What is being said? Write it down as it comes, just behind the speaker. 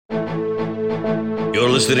You're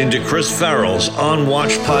listening to Chris Farrell's On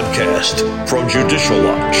Watch podcast from Judicial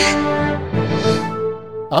Watch.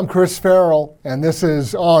 I'm Chris Farrell, and this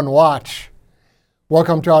is On Watch.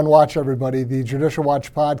 Welcome to On Watch, everybody, the Judicial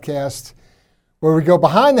Watch podcast, where we go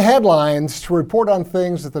behind the headlines to report on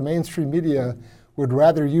things that the mainstream media would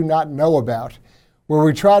rather you not know about, where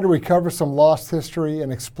we try to recover some lost history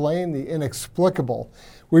and explain the inexplicable.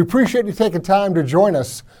 We appreciate you taking time to join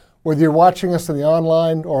us, whether you're watching us in the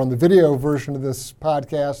online or on the video version of this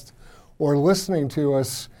podcast, or listening to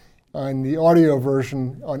us on the audio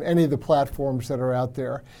version on any of the platforms that are out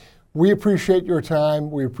there. We appreciate your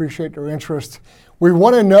time. We appreciate your interest. We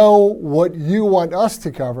want to know what you want us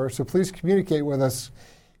to cover, so please communicate with us.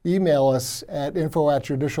 Email us at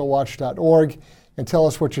info@judicialwatch.org and tell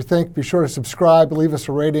us what you think. Be sure to subscribe, leave us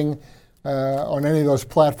a rating on any of those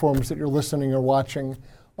platforms that you're listening or watching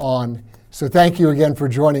on. So thank you again for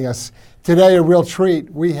joining us. Today, a real treat.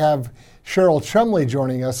 We have Cheryl Chumley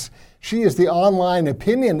joining us. She is the online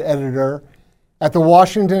opinion editor at the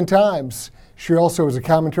Washington Times. She also is a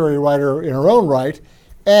commentary writer in her own right,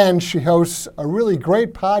 and she hosts a really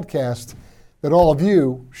great podcast that all of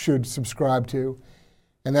you should subscribe to,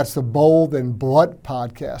 and that's the Bold and Blunt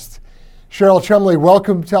podcast. Cheryl Chumley,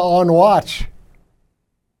 welcome to On Watch.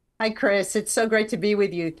 Hi, Chris. It's so great to be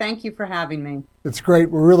with you. Thank you for having me. It's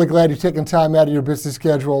great. We're really glad you're taking time out of your busy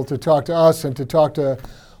schedule to talk to us and to talk to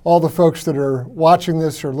all the folks that are watching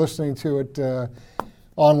this or listening to it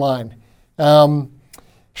online.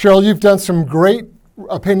 Cheryl, you've done some great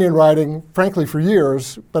opinion writing, frankly, for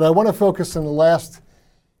years, but I want to focus on the last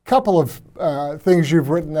couple of things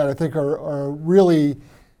you've written that I think are really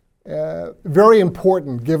very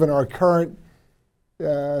important given our current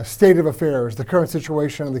state of affairs, the current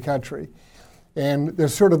situation in the country. And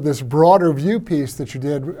there's sort of this broader view piece that you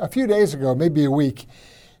did a few days ago, maybe a week,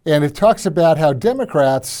 and it talks about how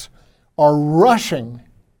Democrats are rushing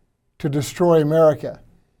to destroy America.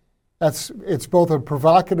 It's both a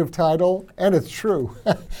provocative title and it's true.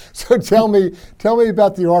 So tell me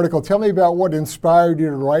about the article. Tell me about what inspired you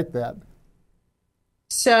to write that.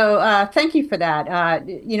 So thank you for that.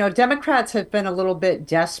 Democrats have been a little bit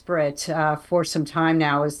desperate for some time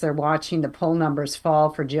now as they're watching the poll numbers fall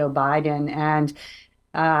for Joe Biden and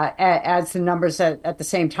as the numbers at the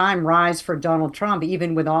same time rise for Donald Trump,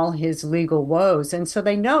 even with all his legal woes. And so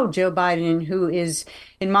they know Joe Biden, who is,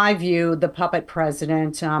 in my view, the puppet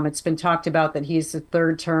president. It's been talked about that he's the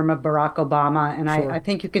third term of Barack Obama. And Sure. I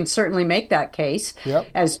think you can certainly make that case Yep.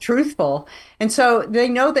 as truthful. And so they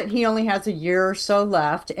know that he only has a year or so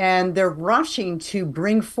left, and they're rushing to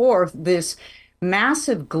bring forth this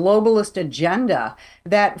massive globalist agenda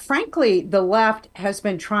that, frankly, the left has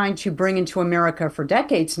been trying to bring into America for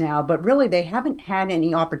decades now, but really they haven't had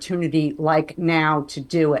any opportunity like now to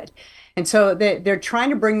do it. And so they're trying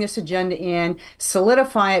to bring this agenda in,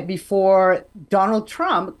 solidify it before Donald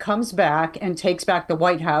Trump comes back and takes back the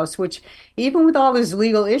White House, which even with all his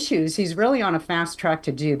legal issues, he's really on a fast track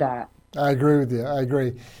to do that. I agree with you. I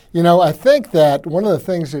agree. You know, I think that one of the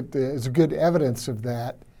things that is good evidence of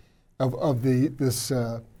that, of this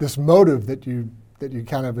motive that you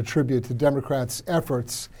kind of attribute to Democrats'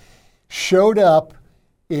 efforts, showed up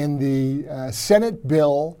in the Senate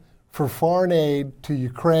bill for foreign aid to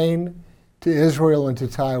Ukraine, to Israel, and to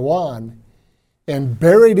Taiwan. And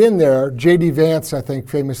buried in there, J.D. Vance, I think,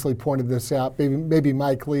 famously pointed this out, maybe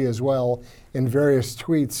Mike Lee as well, in various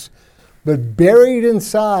tweets. But buried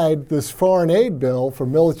inside this foreign aid bill for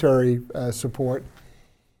military support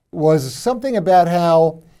was something about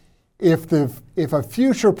how if a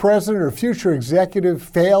future president or future executive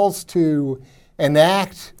fails to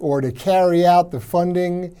enact or to carry out the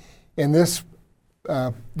funding in this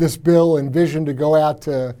bill envisioned to go out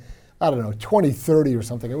to, 2030 or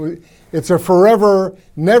something. It's a forever,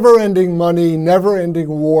 never-ending money, never-ending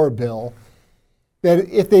war bill. That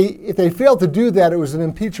if they failed to do that, it was an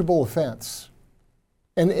impeachable offense.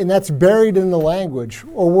 And that's buried in the language,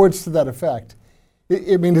 or words to that effect.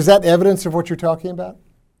 I mean, is that evidence of what you're talking about?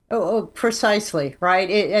 Oh, precisely, right.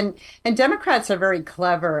 And Democrats are very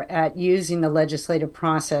clever at using the legislative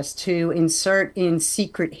process to insert in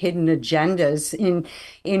secret hidden agendas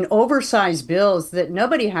in oversized bills that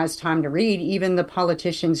nobody has time to read, even the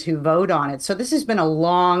politicians who vote on it. So this has been a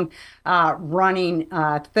long running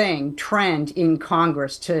trend in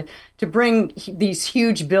Congress to to bring these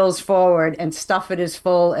huge bills forward and stuff it as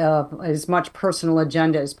full of as much personal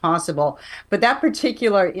agenda as possible. But that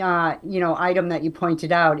particular, item that you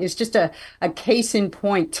pointed out is just a case in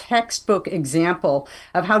point textbook example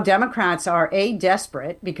of how Democrats are A,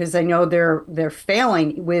 desperate because they know they're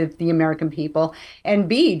failing with the American people, and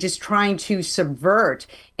B, just trying to subvert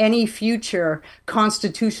any future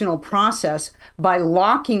constitutional process by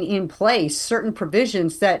locking in place certain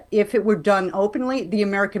provisions that, if it were done openly, the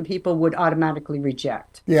American people would automatically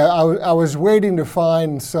reject. Yeah, I was waiting to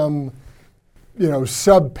find some,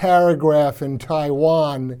 sub-paragraph in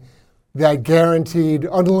Taiwan that guaranteed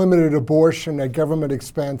unlimited abortion at government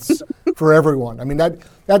expense for everyone. I mean,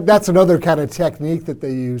 that's another kind of technique that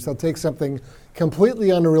they use. They'll take something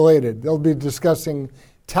completely unrelated. They'll be discussing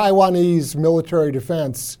Taiwanese military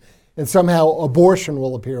defense, and somehow abortion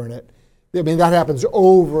will appear in it. I mean, that happens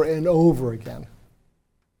over and over again.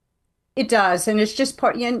 It does, and it's just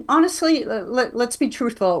part. And honestly, let's be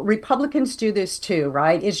truthful. Republicans do this too,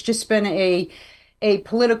 right? It's just been a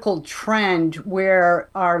political trend where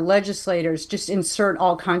our legislators just insert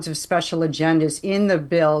all kinds of special agendas in the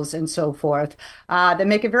bills and so forth that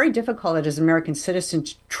make it very difficult as American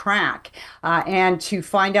citizens to track and to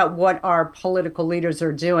find out what our political leaders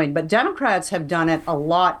are doing. But Democrats have done it a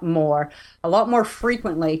lot more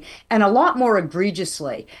frequently, and a lot more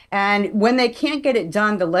egregiously. And when they can't get it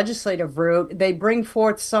done the legislative route, they bring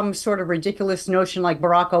forth some sort of ridiculous notion like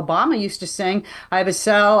Barack Obama used to sing, I have a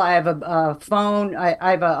cell, I have a phone, I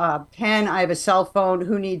have a pen, I have a cell phone,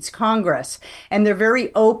 who needs Congress? And they're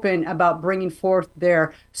very open about bringing forth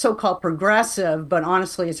their so-called progressive, but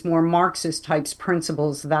honestly, it's more Marxist types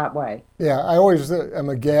principles that way. Yeah, I always am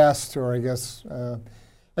aghast, or I guess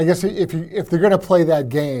if they're going to play that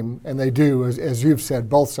game, and they do, as you've said,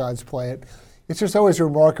 both sides play it, it's just always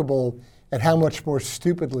remarkable at how much more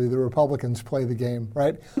stupidly the Republicans play the game,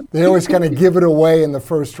 right? They always kind of give it away in the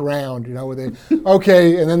first round, where they,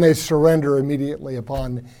 okay, and then they surrender immediately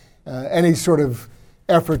upon any sort of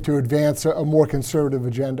effort to advance a more conservative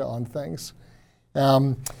agenda on things.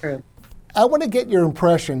 Sure. I want to get your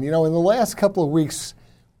impression. In the last couple of weeks,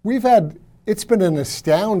 it's been an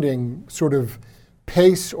astounding sort of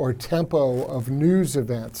pace or tempo of news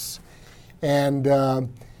events. And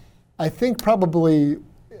I think probably,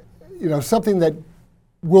 something that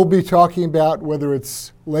we'll be talking about, whether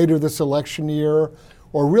it's later this election year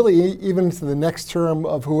or really even to the next term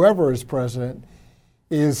of whoever is president,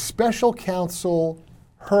 is Special Counsel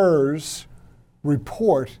Hur's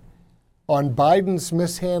report on Biden's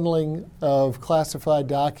mishandling of classified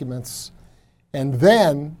documents, and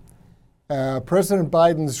then President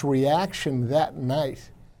Biden's reaction that night.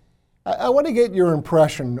 I want to get your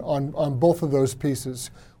impression on both of those pieces.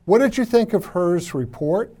 What did you think of Hur's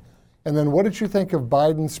report? And then what did you think of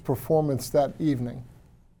Biden's performance that evening?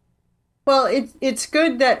 Well, it's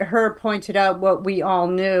good that Hur pointed out what we all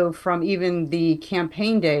knew from even the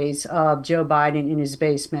campaign days of Joe Biden in his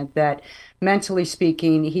basement, that mentally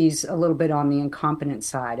speaking, he's a little bit on the incompetent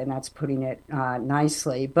side, and that's putting it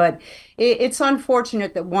nicely. But it's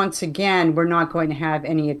unfortunate that once again, we're not going to have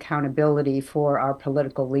any accountability for our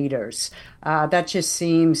political leaders. That just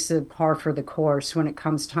seems the par for the course when it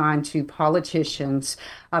comes time to politicians,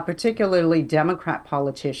 particularly Democrat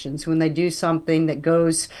politicians, when they do something that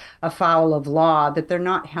goes afoul of law, that they're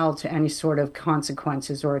not held to any sort of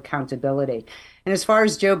consequences or accountability. And as far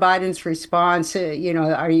as Joe Biden's response, are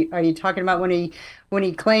you talking about when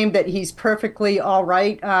he claimed that he's perfectly all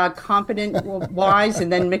right, competent wise,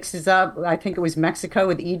 and then mixes up, I think it was Mexico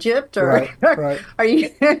with Egypt, or right. are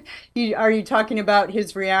you talking about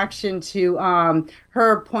his reaction to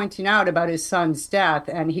her pointing out about his son's death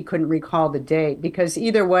and he couldn't recall the date? Because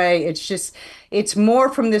either way, it's more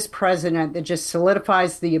from this president that just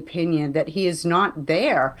solidifies the opinion that he is not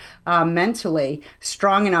there mentally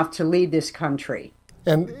strong enough to lead this country.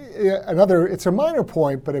 And it's a minor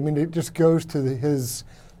point, but I mean, it just goes to his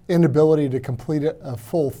inability to complete a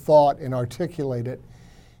full thought and articulate it.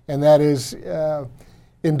 And that is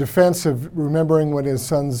in defense of remembering when his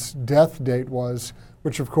son's death date was,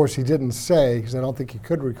 which of course he didn't say, because I don't think he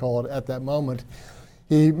could recall it at that moment.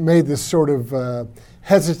 He made this sort of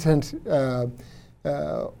hesitant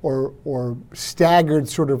or staggered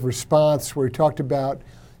sort of response where he talked about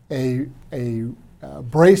a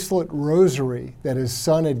bracelet rosary that his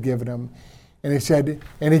son had given him. And he said,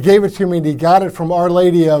 and he gave it to me and he got it from Our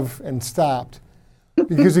Lady of, and stopped.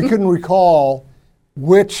 Because he couldn't recall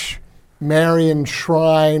which Marian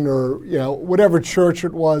shrine or whatever church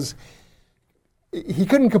it was. He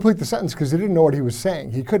couldn't complete the sentence because he didn't know what he was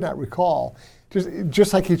saying. He could not recall.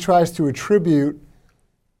 Just like he tries to attribute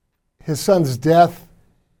his son's death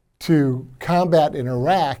to combat in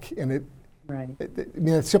Iraq, and Right.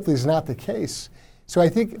 it simply is not the case. So I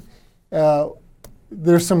think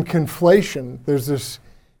there's some conflation. There's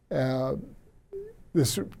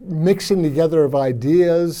this mixing together of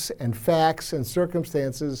ideas and facts and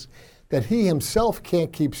circumstances that he himself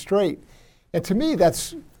can't keep straight. And to me,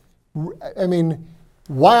 that's,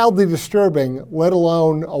 wildly disturbing, let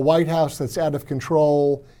alone a White House that's out of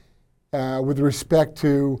control with respect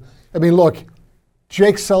to, look,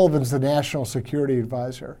 Jake Sullivan's the National Security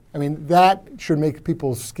Advisor. That should make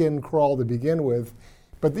people's skin crawl to begin with.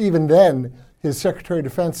 But even then, his Secretary of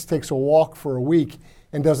Defense takes a walk for a week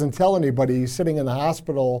and doesn't tell anybody. He's sitting in the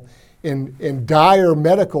hospital in dire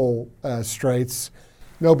medical straits.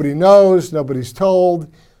 Nobody knows, nobody's told.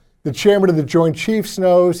 The chairman of the Joint Chiefs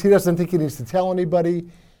knows. He doesn't think he needs to tell anybody.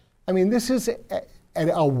 This is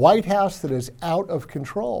a White House that is out of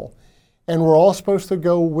control. And we're all supposed to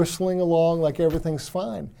go whistling along like everything's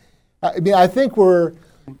fine. I think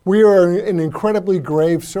we are in incredibly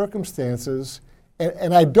grave circumstances,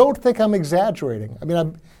 and I don't think I'm exaggerating.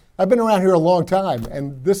 I've been around here a long time,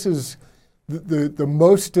 and this is the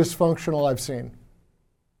most dysfunctional I've seen.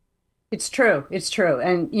 It's true. It's true.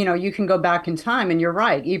 And, you can go back in time and you're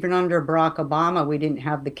right. Even under Barack Obama, we didn't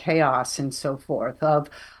have the chaos and so forth of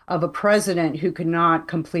a president who could not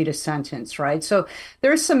complete a sentence, right? So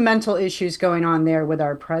there's some mental issues going on there with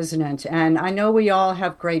our president. And I know we all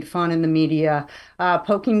have great fun in the media,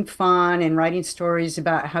 poking fun and writing stories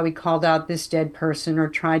about how he called out this dead person or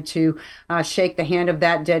tried to shake the hand of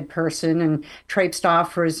that dead person and traipsed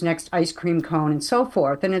off for his next ice cream cone and so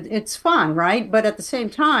forth. And it's fun, right? But at the same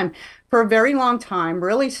time, for a very long time,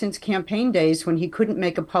 really since campaign days when he couldn't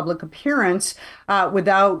make a public appearance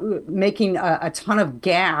without making a ton of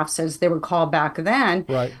gaffes, as they were called back then,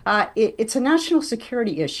 right. It's a national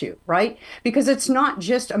security issue, right? Because it's not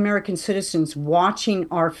just American citizens watching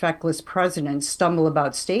our feckless president stumble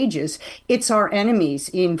about stages. It's our enemies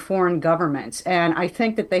in foreign governments. And I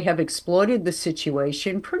think that they have exploited the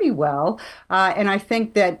situation pretty well. And I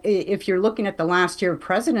think that if you're looking at the last year of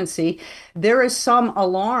presidency, there is some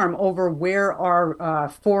alarm over where our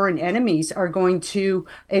foreign enemies are going to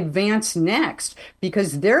advance next,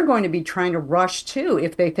 because they're going to be trying to rush too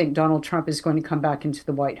if they think Donald Trump is going to come back into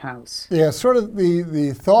the White House. Yeah, sort of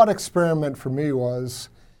the thought experiment for me was,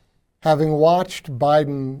 having watched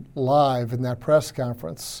Biden live in that press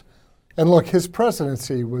conference, and look, his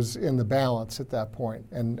presidency was in the balance at that point,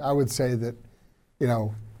 and I would say that,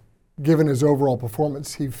 given his overall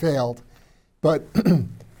performance, he failed. But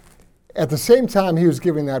at the same time he was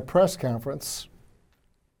giving that press conference,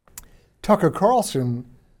 Tucker Carlson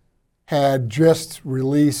had just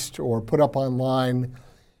released or put up online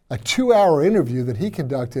a 2-hour interview that he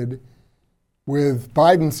conducted with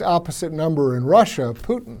Biden's opposite number in Russia,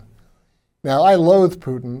 Putin. Now, I loathe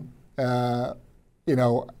Putin. I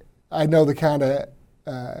know the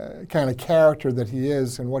kind of character that he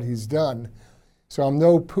is and what he's done. So I'm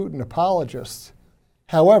no Putin apologist.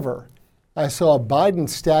 However, I saw Biden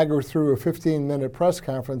stagger through a 15-minute press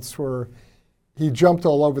conference where he jumped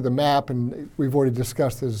all over the map, and we've already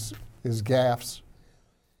discussed his gaffes.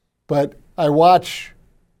 But I watch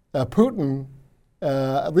Putin,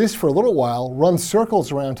 at least for a little while, run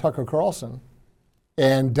circles around Tucker Carlson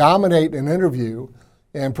and dominate an interview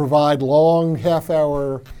and provide long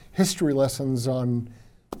half-hour history lessons on,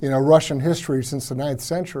 Russian history since the 9th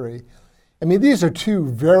century. These are two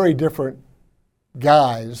very different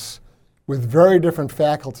guys with very different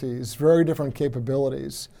faculties, very different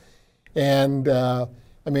capabilities. And,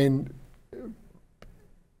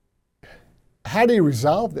 how do you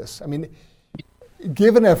resolve this?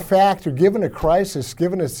 Given a fact or given a crisis,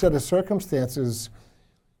 given a set of circumstances,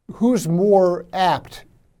 who's more apt?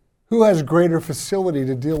 Who has greater facility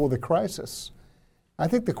to deal with a crisis? I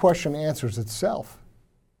think the question answers itself.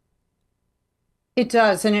 It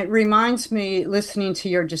does. And it reminds me, listening to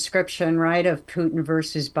your description, right, of Putin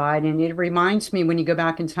versus Biden, it reminds me when you go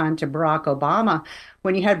back in time to Barack Obama.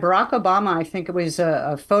 When you had Barack Obama, I think it was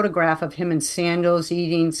a photograph of him in sandals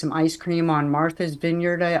eating some ice cream on Martha's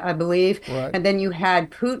Vineyard, I believe. Right. And then you had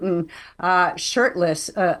Putin shirtless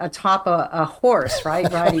atop a horse,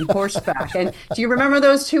 right, riding horseback. And do you remember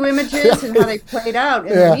those two images and how they played out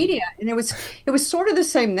in the media? And it was sort of the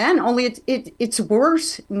same then, only it's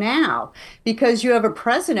worse now, because you have a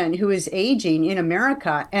president who is aging in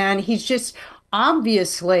America, and he's just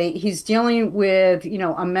obviously he's dealing with,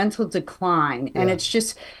 a mental decline. And Yeah. it's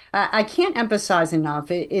just, I can't emphasize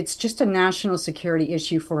enough, it's just a national security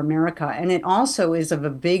issue for America. And it also is of a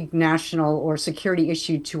big national or security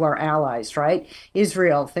issue to our allies, right?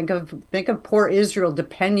 Israel, think of poor Israel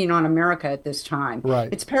depending on America at this time. Right.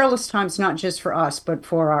 It's perilous times, not just for us, but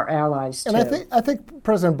for our allies And too. I think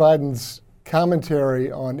President Biden's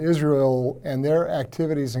commentary on Israel and their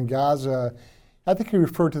activities in Gaza, I think he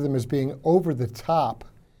referred to them as being over the top.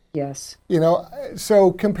 Yes.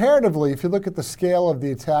 So comparatively, if you look at the scale of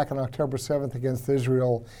the attack on October 7th against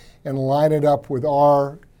Israel and line it up with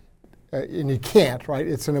and you can't, right?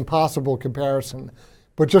 It's an impossible comparison.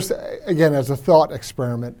 But just, again, as a thought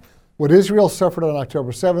experiment, what Israel suffered on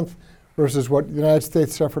October 7th versus what the United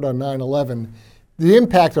States suffered on 9/11, the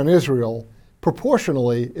impact on Israel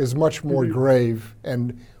proportionally is much more grave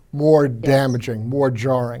and more damaging, more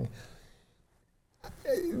jarring.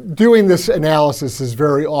 Doing this analysis is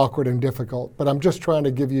very awkward and difficult, but I'm just trying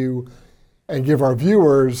to give you and give our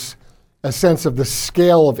viewers a sense of the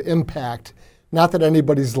scale of impact. Not that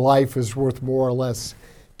anybody's life is worth more or less.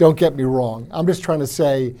 Don't get me wrong. I'm just trying to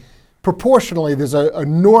say proportionally there's an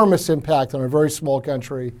enormous impact on a very small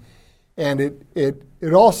country, and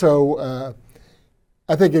it also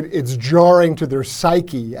I think it's jarring to their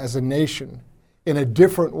psyche as a nation in a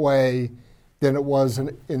different way than it was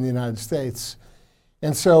in the United States.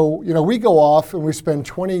 And so, we go off and we spend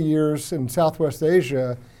 20 years in Southwest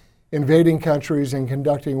Asia invading countries and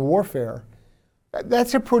conducting warfare.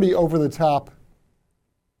 That's a pretty over-the-top.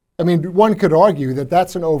 I mean, one could argue that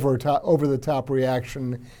that's an over-the-top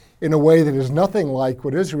reaction in a way that is nothing like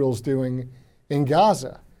what Israel's doing in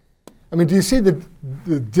Gaza. I mean, do you see the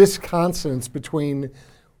disconsonance between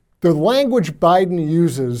the language Biden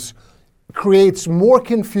uses creates more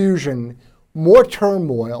confusion, more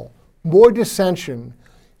turmoil, more dissension,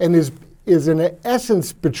 and is in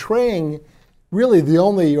essence betraying really the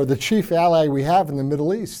only or the chief ally we have in the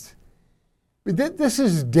Middle East. This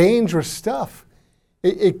is dangerous stuff.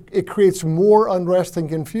 It creates more unrest and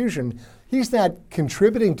confusion. He's not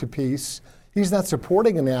contributing to peace. He's not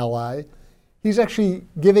supporting an ally. He's actually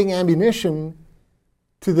giving ammunition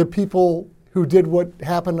to the people who did what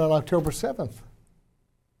happened on October 7th.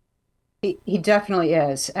 He definitely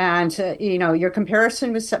is. And, your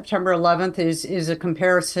comparison with September 11th is a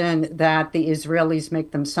comparison that the Israelis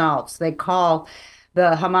make themselves. They call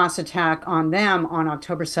the Hamas attack on them on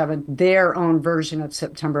October 7th their own version of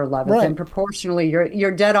September 11th. Right. And proportionally,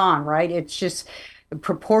 you're dead on, right? It's just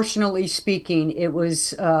proportionally speaking, it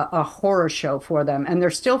was a horror show for them. And they're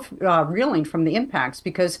still reeling from the impacts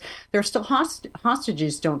because they're still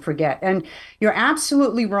hostages, don't forget. And you're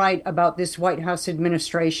absolutely right about this White House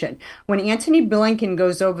administration. When Antony Blinken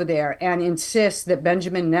goes over there and insists that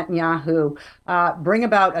Benjamin Netanyahu bring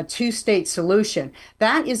about a two-state solution,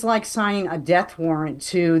 that is like signing a death warrant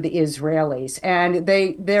to the Israelis. And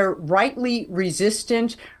they're rightly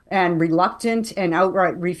resistant and reluctant and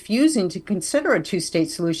outright refusing to consider a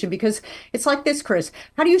two-state solution because it's like this, Chris.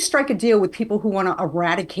 How do you strike a deal with people who want to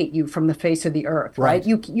eradicate you from the face of the earth, right?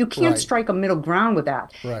 You can't strike a middle ground with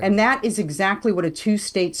that. Right. And that is exactly what a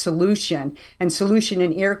two-state solution, and solution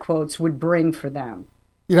in air quotes, would bring for them.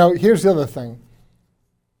 Here's the other thing.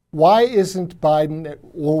 Why aren't Biden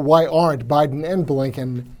and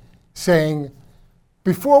Blinken saying,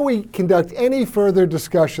 before we conduct any further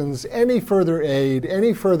discussions, any further aid,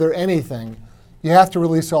 any further anything, you have to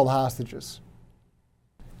release all the hostages?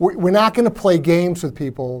 We're not going to play games with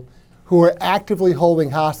people who are actively holding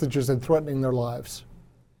hostages and threatening their lives.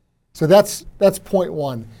 So that's point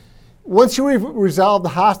one. Once you resolve the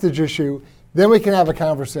hostage issue, then we can have a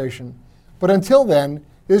conversation. But until then,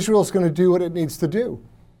 Israel's going to do what it needs to do.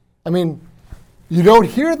 I mean, you don't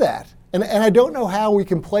hear that. And I don't know how we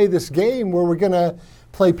can play this game where we're going to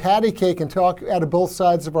play patty cake and talk out of both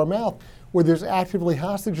sides of our mouth, where there's actively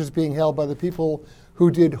hostages being held by the people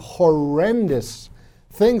who did horrendous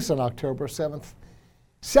things on October 7th.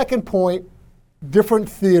 Second point, different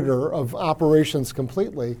theater of operations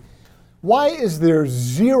completely. Why is there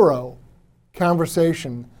zero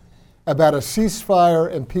conversation about a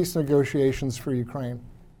ceasefire and peace negotiations for Ukraine?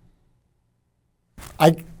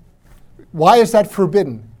 Why is that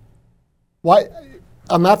forbidden? Why?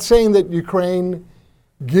 I'm not saying that Ukraine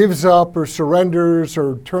gives up or surrenders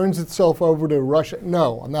or turns itself over to Russia.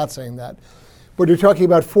 No, I'm not saying that. But you're talking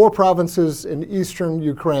about 4 provinces in eastern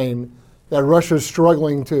Ukraine that Russia is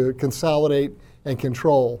struggling to consolidate and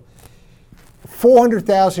control.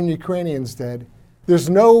 400,000 Ukrainians dead. There's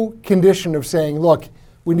no condition of saying, look,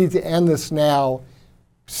 we need to end this now.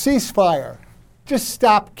 Ceasefire. Just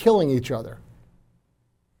stop killing each other.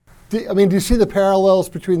 Do you see the parallels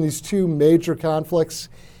between these two major conflicts?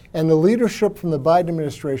 And the leadership from the Biden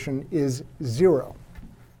administration is zero.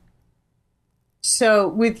 So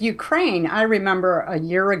with Ukraine, I remember a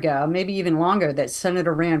year ago, maybe even longer, that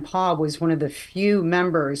Senator Rand Paul was one of the few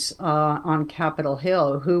members on Capitol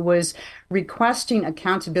Hill who was requesting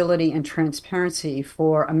accountability and transparency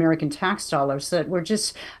for American tax dollars that were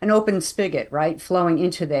just an open spigot, right, flowing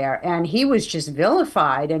into there. And he was just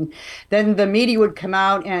vilified. And then the media would come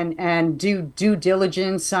out and do due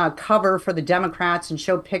diligence cover for the Democrats and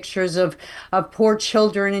show pictures of poor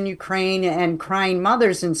children in Ukraine and crying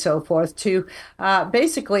mothers and so forth to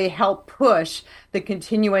basically help push the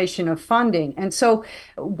continuation of funding. And so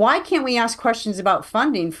why can't we ask questions about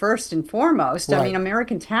funding first and foremost? Right. I mean,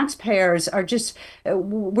 American taxpayers are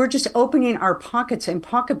we're just opening our pockets and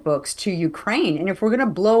pocketbooks to Ukraine. And if we're going to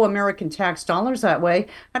blow American tax dollars that way,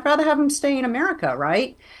 I'd rather have them stay in America,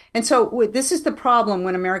 right? And so this is the problem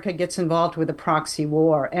when America gets involved with a proxy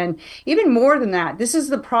war. And even more than that, this is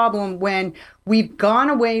the problem when we've gone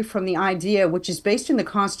away from the idea, which is based in the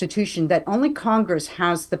Constitution, that only Congress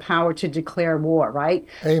has the power to declare war, right?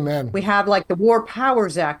 Amen. We have like the War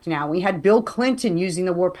Powers Act now. We had Bill Clinton using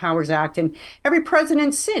the War Powers Act, and every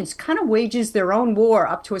president since kind of wages their own war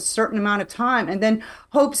up to a certain amount of time and then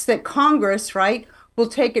hopes that Congress, right, will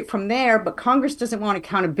take it from there. But Congress doesn't want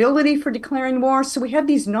accountability for declaring war. So we have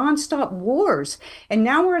these nonstop wars. And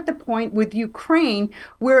now we're at the point with Ukraine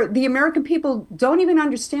where the American people don't even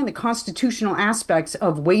understand the constitutional aspects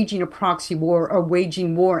of waging a proxy war or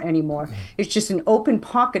waging war anymore. It's just an open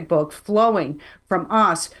pocketbook flowing from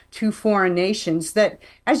us to foreign nations that,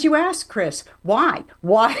 as you asked, Chris, why?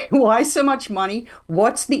 Why so much money?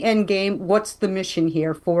 What's the end game? What's the mission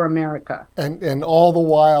here for America? And all the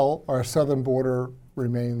while, our southern border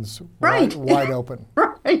remains right. wide open.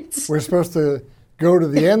 Right. We're supposed to go to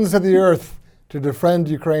the ends of the earth to defend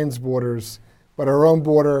Ukraine's borders, but our own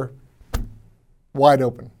border, wide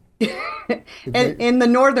open. And in the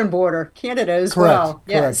northern border, Canada as correct, well. Correct,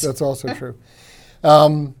 Yes. That's also true.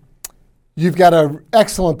 You've got an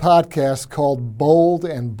excellent podcast called Bold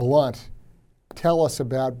and Blunt. Tell us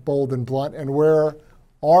about Bold and Blunt and where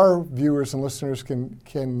our viewers and listeners can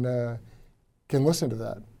listen to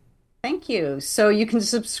that. Thank you. So you can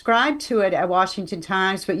subscribe to it at Washington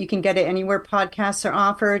Times, but you can get it anywhere podcasts are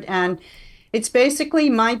offered. And it's basically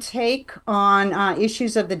my take on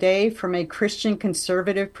issues of the day from a Christian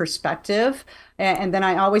conservative perspective. And then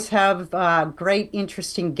I always have great,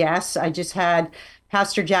 interesting guests. I just had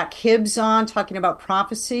Pastor Jack Hibbs on talking about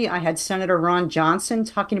prophecy. I had Senator Ron Johnson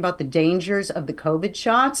talking about the dangers of the COVID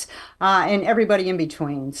shots, and everybody in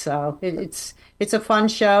between. So it's a fun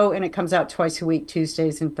show, and it comes out twice a week,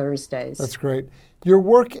 Tuesdays and Thursdays. That's great. Your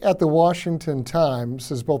work at the Washington Times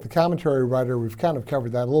as both the commentary writer, we've kind of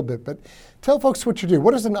covered that a little bit, but tell folks what you do.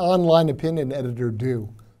 What does an online opinion editor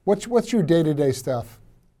do? What's your day-to-day stuff?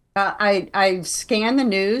 I scan the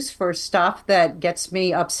news for stuff that gets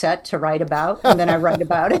me upset to write about, and then I write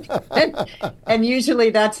about it. And usually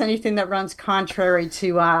that's anything that runs contrary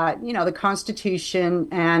to, the Constitution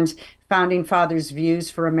and Founding Fathers'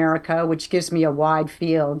 views for America, which gives me a wide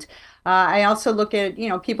field. I also look at,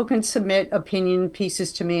 people can submit opinion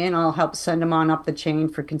pieces to me, and I'll help send them on up the chain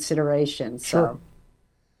for consideration. Sure.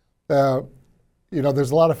 So.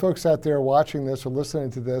 There's a lot of folks out there watching this or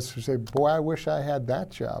listening to this who say, "Boy, I wish I had that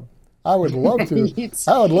job. I would love to.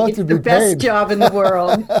 I would love to be paid. It's the best job in the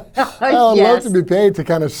world." I would love to be paid to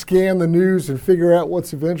kind of scan the news and figure out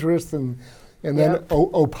what's of interest and then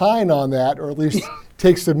opine on that, or at least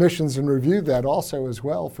take submissions and review that also as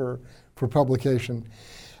well for publication.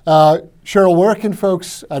 Cheryl, where can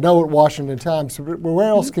folks? I know at Washington Times, but where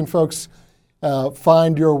else can folks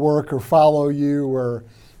find your work or follow you, or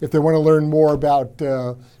if they want to learn more about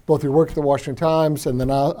both your work at the Washington Times and then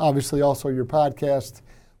obviously also your podcast,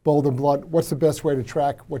 Bold and Blunt, what's the best way to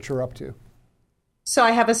track what you're up to? So I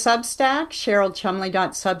have a Substack,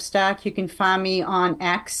 CherylChumley.substack. You can find me on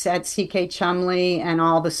X at CK Chumley and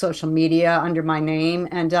all the social media under my name.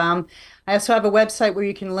 And I also have a website where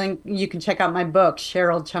you can check out my book,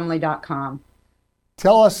 CherylChumley.com.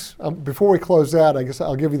 Tell us, before we close out, I guess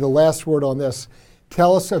I'll give you the last word on this.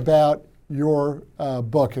 Tell us about your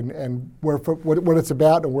book and what it's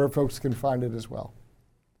about and where folks can find it as well.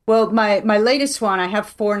 Well, my latest one, I have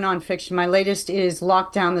 4 nonfiction. My latest is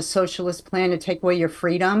Lock Down the Socialist Plan to Take Away Your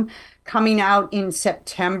Freedom. Coming out in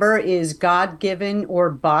September is God-Given or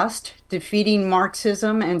Bust, Defeating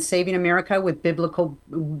Marxism and Saving America with Biblical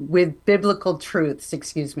Truths,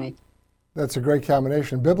 excuse me. That's a great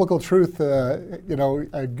combination. Biblical truth,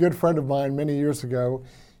 a good friend of mine many years ago,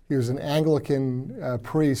 he was an Anglican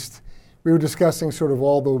priest. We were discussing sort of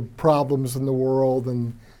all the problems in the world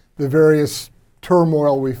and the various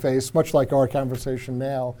turmoil we face, much like our conversation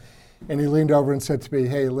now. And he leaned over and said to me,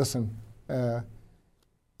 hey, listen, in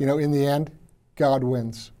the end, God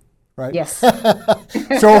wins, right? Yes.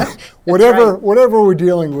 So whatever right. whatever we're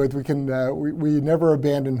dealing with, we can we never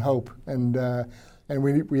abandon hope, and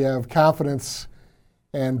we have confidence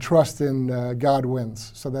and trust in God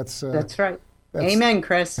wins. So that's right. Amen,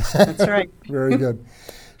 Chris. That's right. Very good.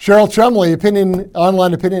 Cheryl Chumley,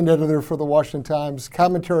 online opinion editor for the Washington Times,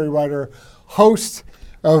 commentary writer, host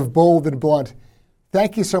of Bold and Blunt.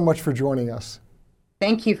 Thank you so much for joining us.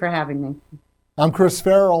 Thank you for having me. I'm Chris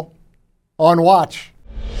Farrell, On Watch.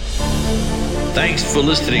 Thanks for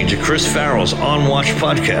listening to Chris Farrell's On Watch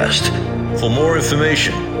podcast. For more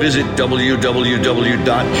information, visit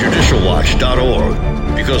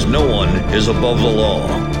www.judicialwatch.org, because no one is above the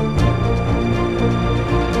law.